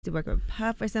to work with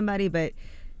Puff or somebody, but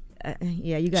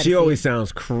yeah, you got. She always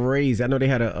sounds crazy. I know they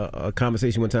had a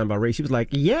conversation one time about race. She was like,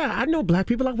 "Yeah, I know black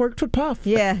people. I worked for Puff."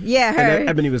 Yeah, her. And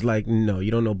Ebony was like, "No,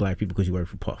 you don't know black people because you work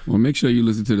for Puff." Well, make sure you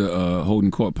listen to the Holding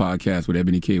Court podcast with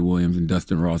Ebony K. Williams and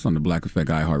Dustin Ross on the Black Effect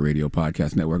iHeartRadio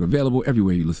podcast network. Available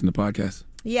everywhere you listen to podcasts.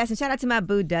 Yes, and shout out to my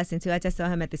boo Dustin, too. I just saw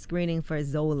him at the screening for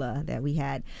Zola that we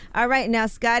had. All right, now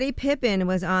Scottie Pippen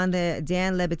was on the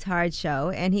Dan Le Batard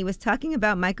show, and he was talking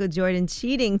about Michael Jordan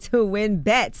cheating to win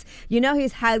bets. You know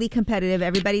he's highly competitive.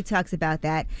 Everybody talks about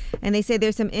that. And they say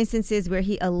there's some instances where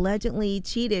he allegedly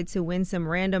cheated to win some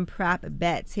random prop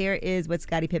bets. Here is what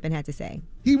Scottie Pippen had to say.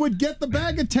 He would get the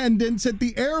bag attendants at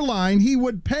the airline. He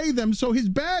would pay them so his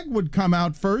bag would come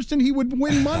out first, and he would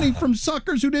win money from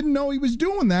suckers who didn't know he was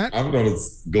doing that. I'm going to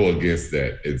go against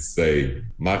that and say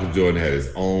Michael Jordan had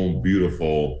his own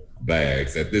beautiful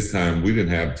bags. At this time, we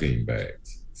didn't have team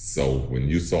bags. So when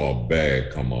you saw a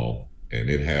bag come off and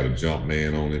it had a jump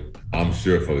man on it, I'm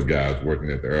sure for the guys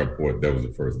working at the airport, that was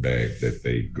the first bag that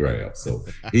they grabbed. So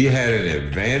he had an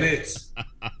advantage,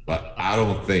 but I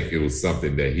don't think it was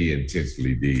something that he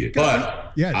intentionally did.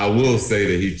 But I will say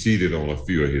that he cheated on a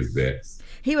few of his bets.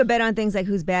 He would bet on things like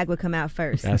whose bag would come out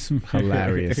first. That's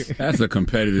hilarious. That's a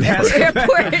competitive person.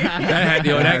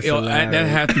 That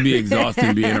has to be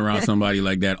exhausting being around somebody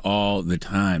like that all the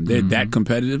time. They're that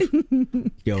competitive.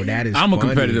 Yo, that is I'm funny. a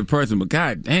competitive person, but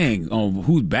god dang,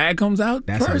 whose bag comes out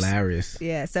That's first? hilarious.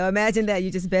 Yeah, so imagine that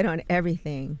you just bet on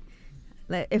everything.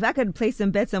 Like, if I could place some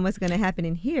bets on what's going to happen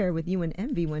in here with you and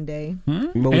Envy one day.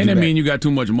 And that mean you got too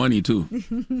much money, too.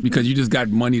 Because you just got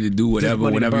money to do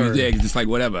whatever. It's just like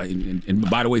whatever. And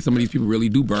by the way, some of these people really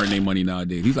do burn their money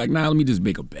nowadays. He's like, nah, let me just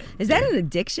make a bet. Is that an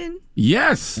addiction?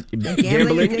 Yes. A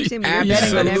gambling addiction? When you're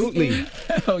betting on everything?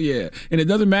 Hell yeah. And it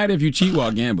doesn't matter if you cheat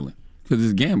while gambling, because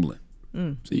it's gambling.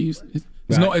 See,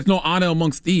 it's no honor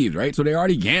amongst thieves, right? So they're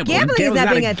already gambling. Gambling is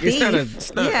not being a thief.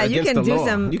 It's not yeah, you can do law.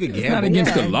 some. You can gamble. It's not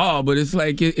against the law, but it's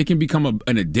like it can become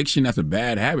an addiction. That's a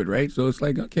bad habit, right? So it's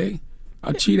like, okay,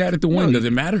 I'll cheat at it to win. Does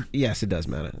it matter? Yes, it does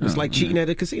matter. It's like cheating at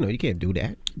a casino. You can't do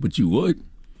that. But you would.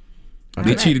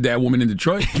 They cheated that woman in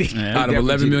Detroit out of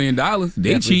 $11 million.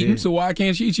 They cheating, so why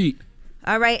can't she cheat?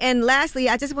 All right, and lastly,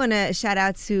 I just want to shout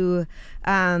out to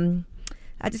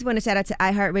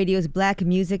iHeartRadio's Black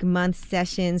Music Month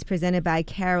sessions presented by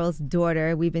Carol's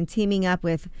Daughter. We've been teaming up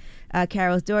with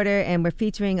Carol's Daughter, and we're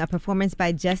featuring a performance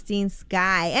by Justine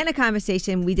Skye and a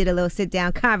conversation. We did a little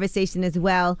sit-down conversation as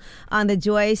well on the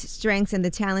joys, strengths, and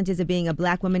the challenges of being a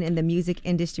Black woman in the music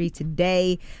industry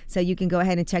today. So you can go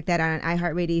ahead and check that out on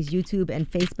iHeartRadio's YouTube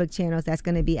and Facebook channels. That's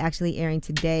going to be actually airing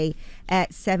today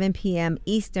at 7 p.m.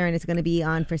 Eastern. It's going to be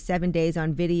on for 7 days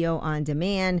on video on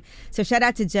demand. So shout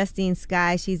out to Justine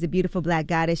Skye. She's a beautiful Black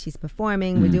goddess. She's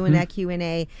performing. We're doing that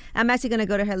Q&A. I'm actually going to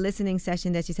go to her listening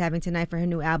session that she's having tonight for her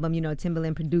new album. You know,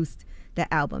 Timbaland produced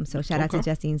the album. So shout out to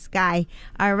Justine Skye.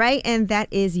 All right, and that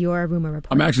is your rumor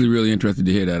report. I'm actually really interested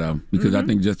to hear that because I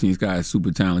think Justine Skye is super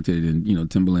talented, and you know,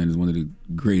 Timbaland is one of the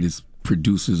greatest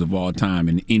producers of all time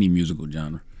in any musical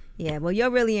genre. Yeah, well, you'll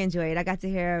really enjoy it. I got to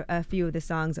hear a few of the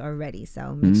songs already,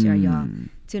 so make sure y'all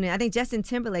tune in. I think Justin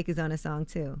Timberlake is on a song,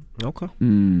 too. Okay.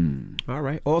 All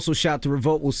right. Also, shout to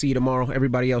Revolt. We'll see you tomorrow.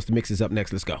 Everybody else, the mix is up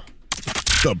next. Let's go.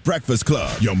 The Breakfast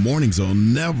Club. Your mornings will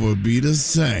never be the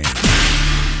same.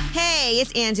 Hey,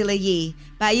 it's Angela Yee.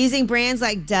 By using brands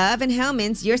like Dove and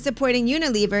Hellmann's, you're supporting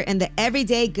Unilever and the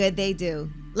everyday good they do.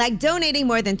 Like donating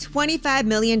more than $25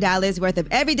 million worth of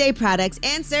everyday products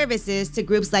and services to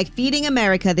groups like Feeding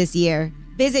America this year.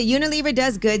 Visit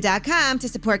UnileverDoesGood.com to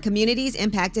support communities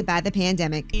impacted by the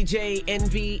pandemic. DJ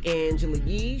Envy, Angela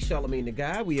Yee, Charlamagne the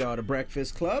Guy. We are the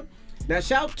Breakfast Club. Now,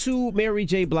 shout to Mary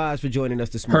J. Blige for joining us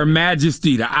this morning. Her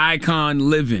Majesty, the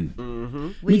icon living.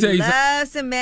 We love some